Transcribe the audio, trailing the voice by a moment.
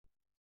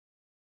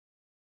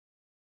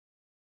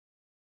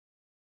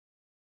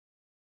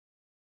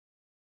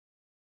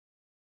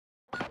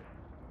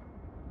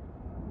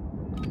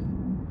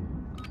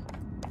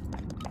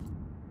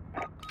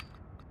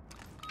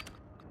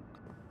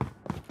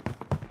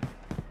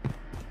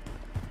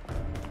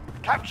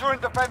Capture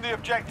and defend the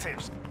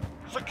objectives.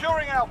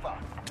 Securing Alpha.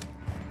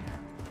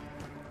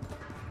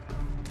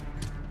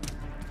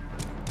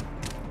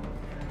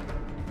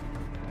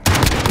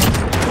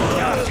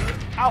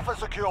 Alpha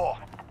secure.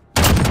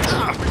 We've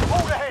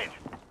pulled ahead.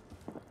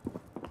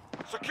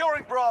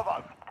 Securing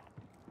Bravo.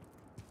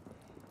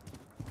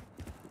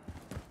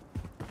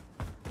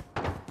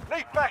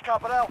 Need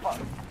backup at Alpha.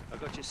 I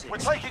got you six. We're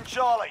taking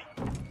Charlie.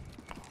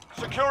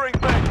 Securing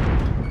B.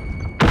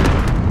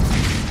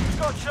 We've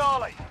got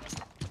Charlie.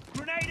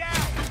 Grenade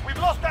out! We've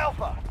lost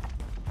Alpha.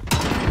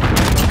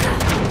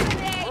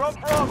 We're on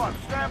Bravo.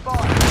 Stand by.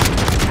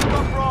 We're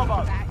on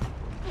Bravo.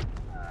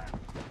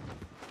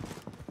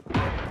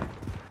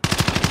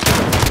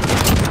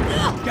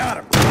 Got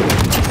him!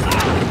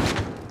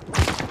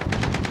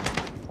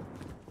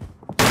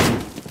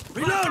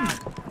 Reload!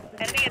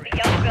 Enemy at the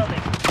yellow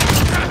building.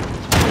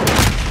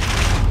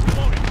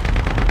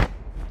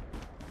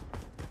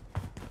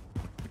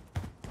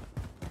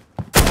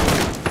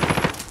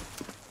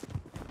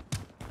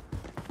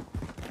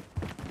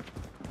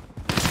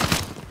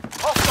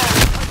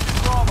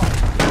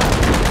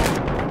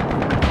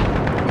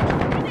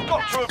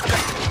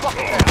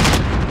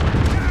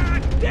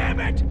 Damn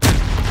it!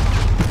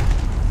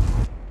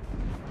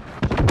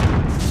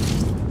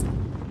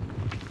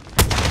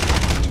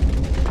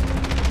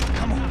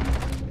 Come on.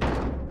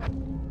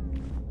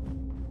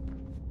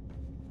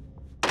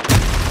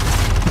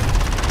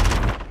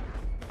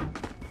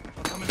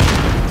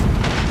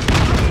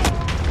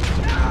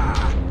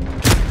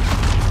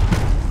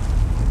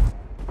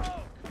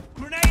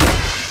 Grenade!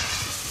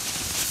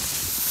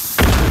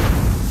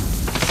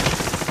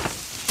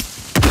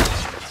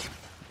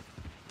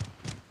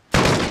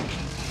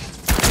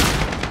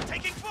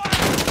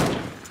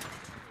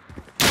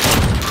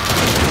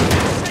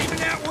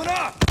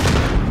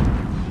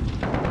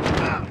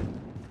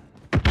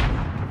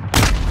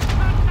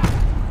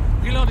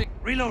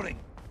 Reloading.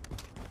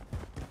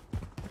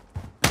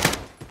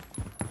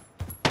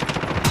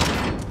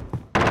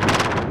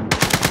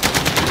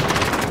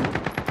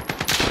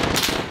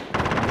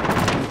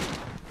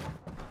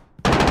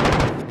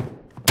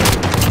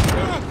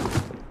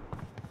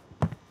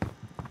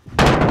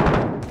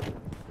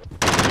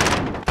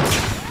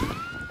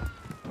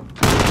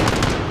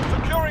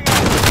 Securing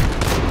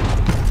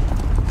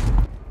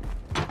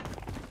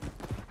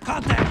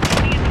Contact.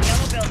 Enemy at the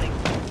yellow building.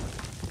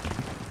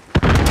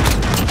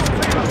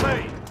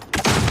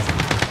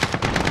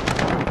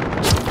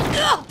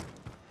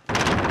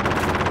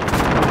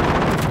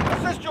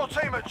 Assist your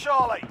team at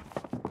Charlie.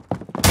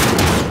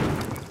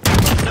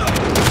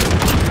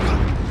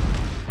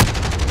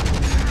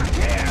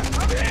 Here,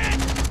 I'm in.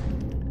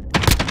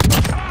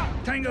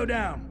 Tango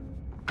down.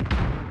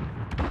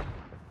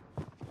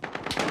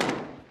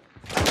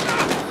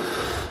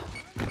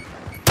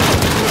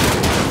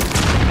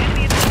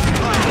 Enemy at the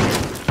target.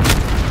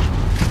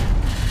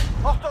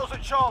 Hostiles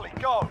at Charlie.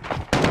 Go.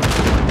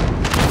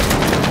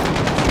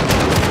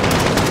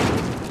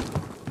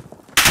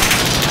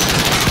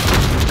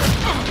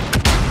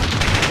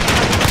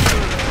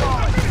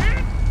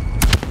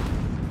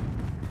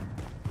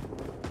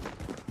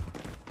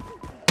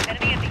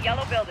 Enemy at the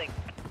yellow building.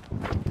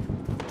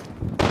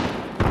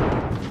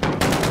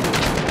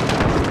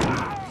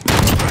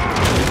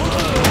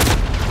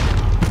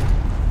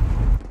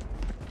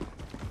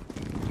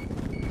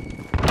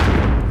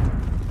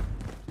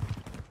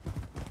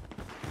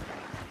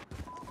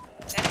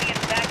 Enemy in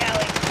the back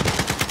alley.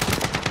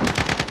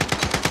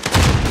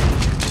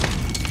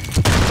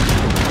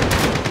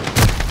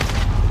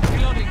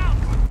 Reloading.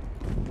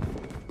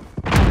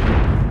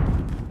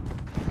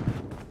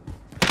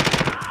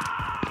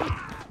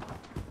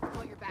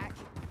 Got your back.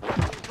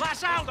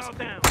 Glass out. All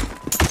down.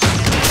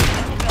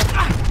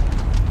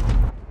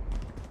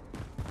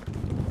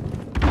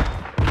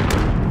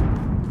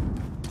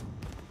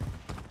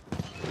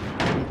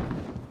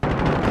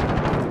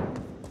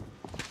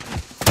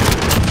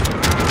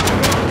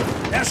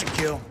 That's a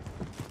kill.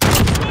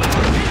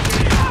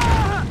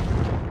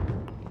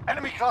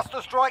 Enemy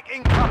cluster strike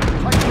incoming.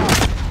 Take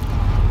out.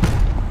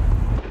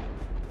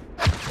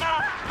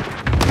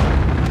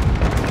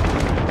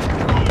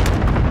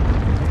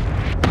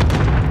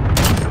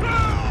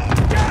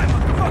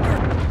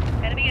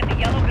 Enemy at the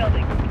yellow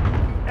building.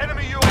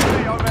 Enemy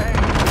UAV overhead.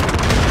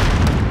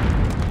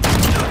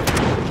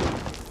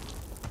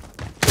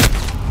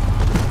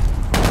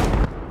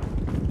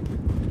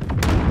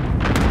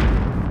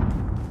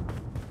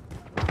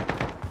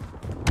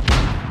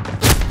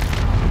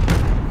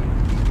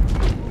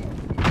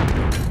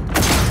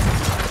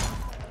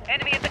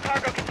 Enemy at the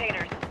cargo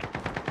containers.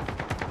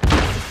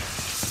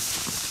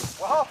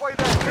 We're halfway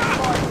there. Keep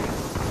fighting.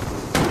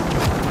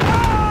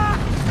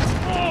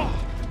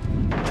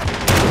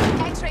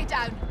 X-ray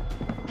down.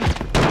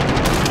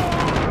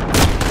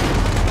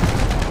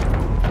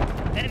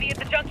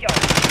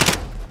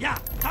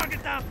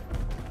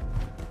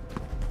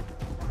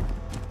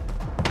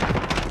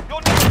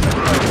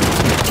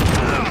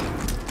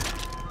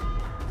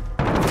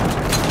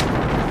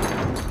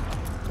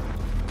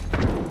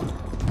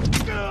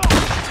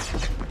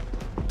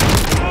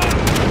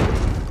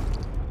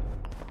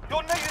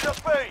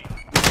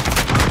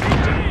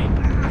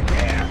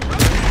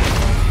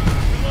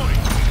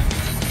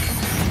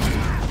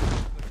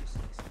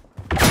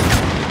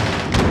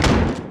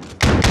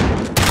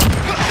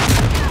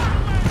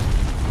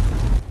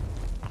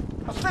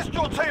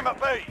 team at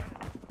B.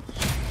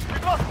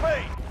 We've lost B.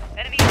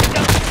 Enemy is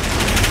still.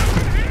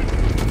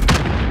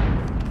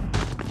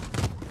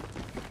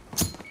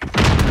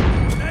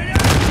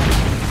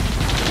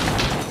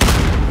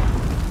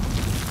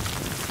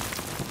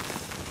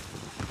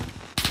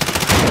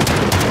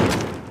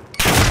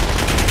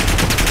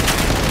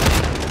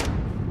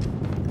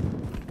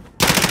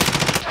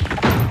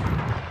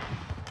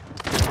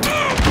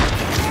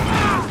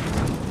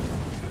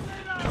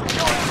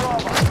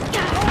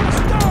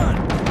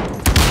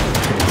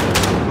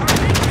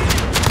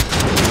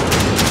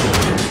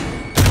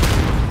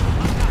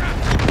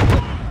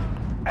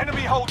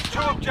 Enemy holds 2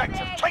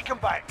 objectives. Take them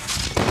back.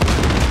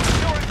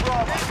 Securing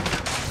Bravo.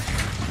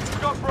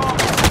 We've got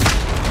Bravo.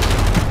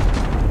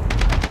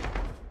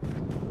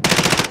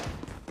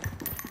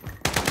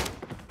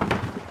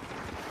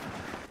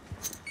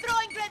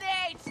 Throwing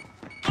grenades!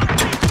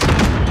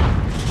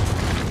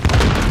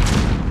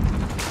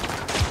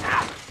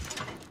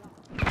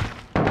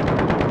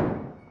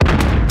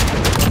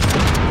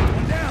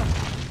 Down.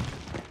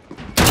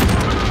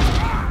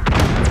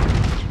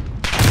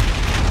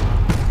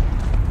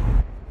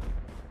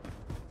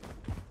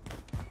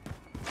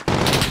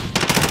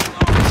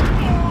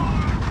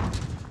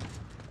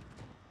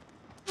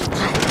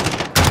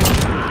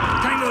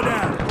 Tango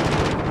down.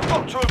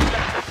 Got 2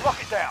 objectives. Lock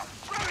it down.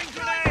 Throwing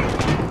grenade.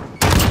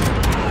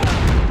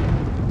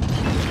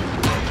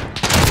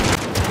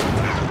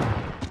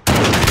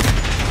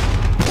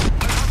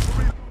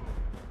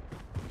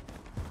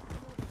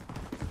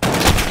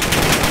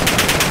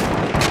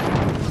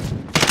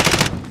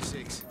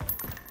 Six.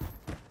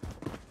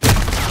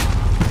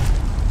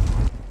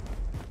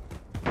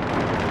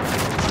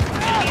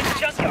 Enemy in the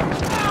junkyard.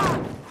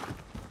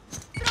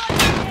 Throwing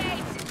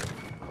grenades!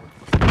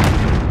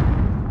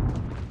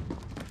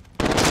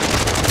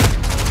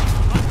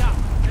 One down.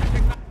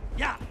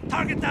 Yeah,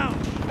 target down.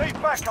 Need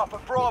backup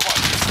at Bravo.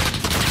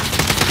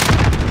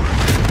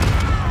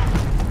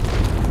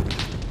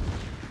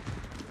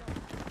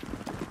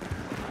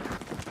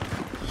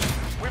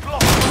 We've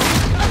lost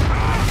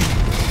Bravo.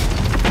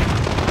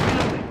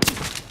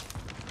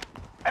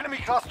 Enemy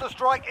cluster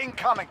strike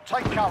incoming.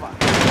 Take cover.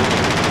 Enemy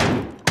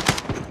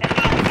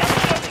in the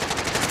yellow building.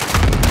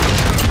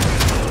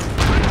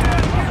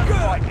 Cluster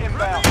strike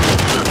inbound.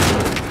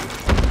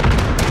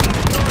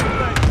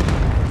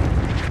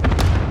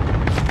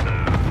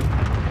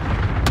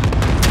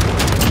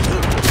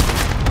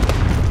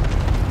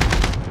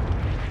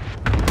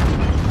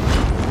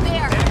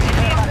 There!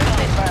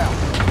 Inbound.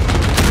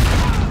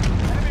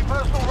 Enemy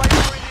personal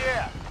radar in the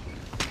air.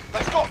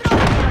 They've got 2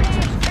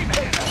 objectives. Keep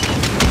hitting them.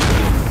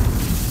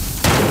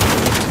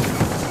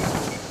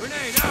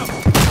 Grenade out.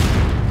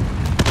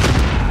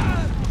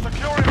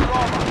 Securing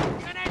Bravo.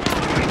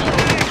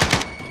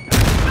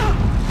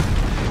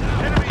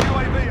 Enemy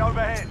UAV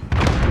overhead.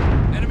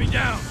 Enemy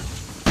down.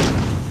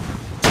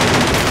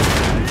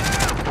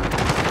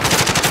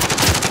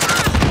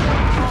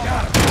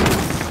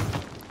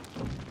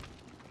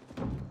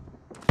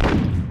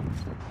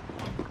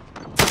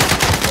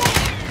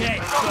 Dead.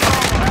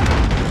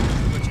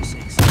 Butcher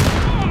 6.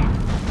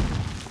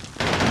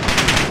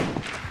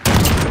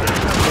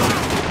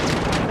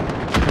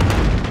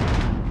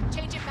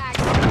 Changing back.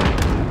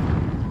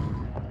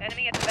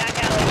 Enemy at the back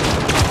alley.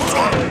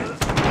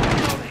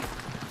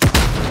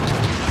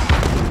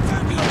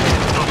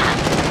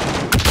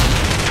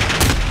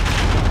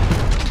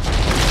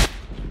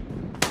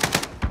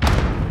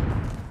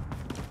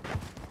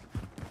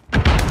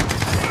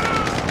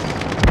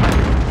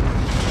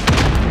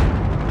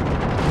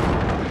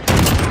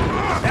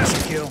 That's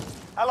a kill.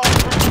 Allied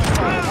troops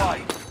missile away.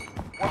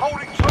 We're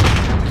holding 2.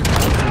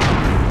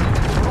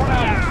 We're on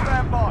out.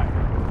 Stand by.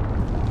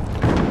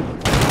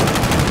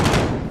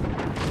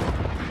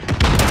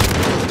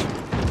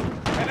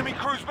 Enemy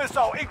cruise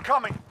missile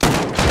incoming.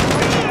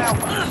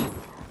 Alpha.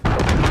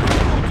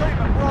 Full team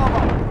at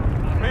Bravo.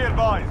 Be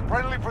advised.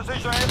 Friendly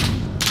precision aim.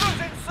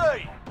 Losing C.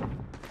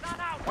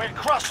 We're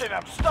crushing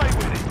them. Stay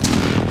with it.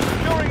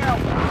 Securing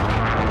Alpha.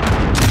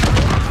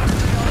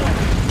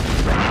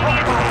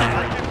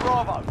 Hostile taking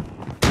Bravo.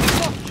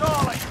 Lost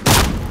Charlie.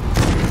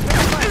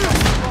 Get back up,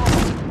 Bravo.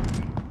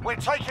 We're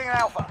taking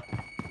Alpha.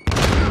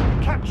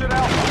 Captured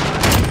Alpha.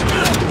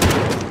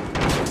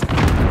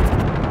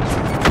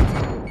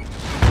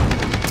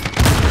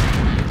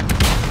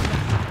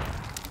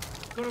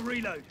 Got to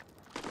reload.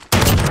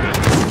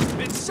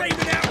 Been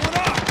saving that one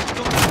up.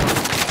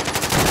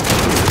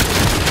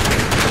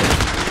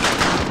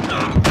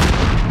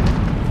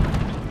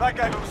 That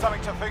gave them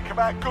something to think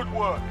about. Good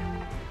work.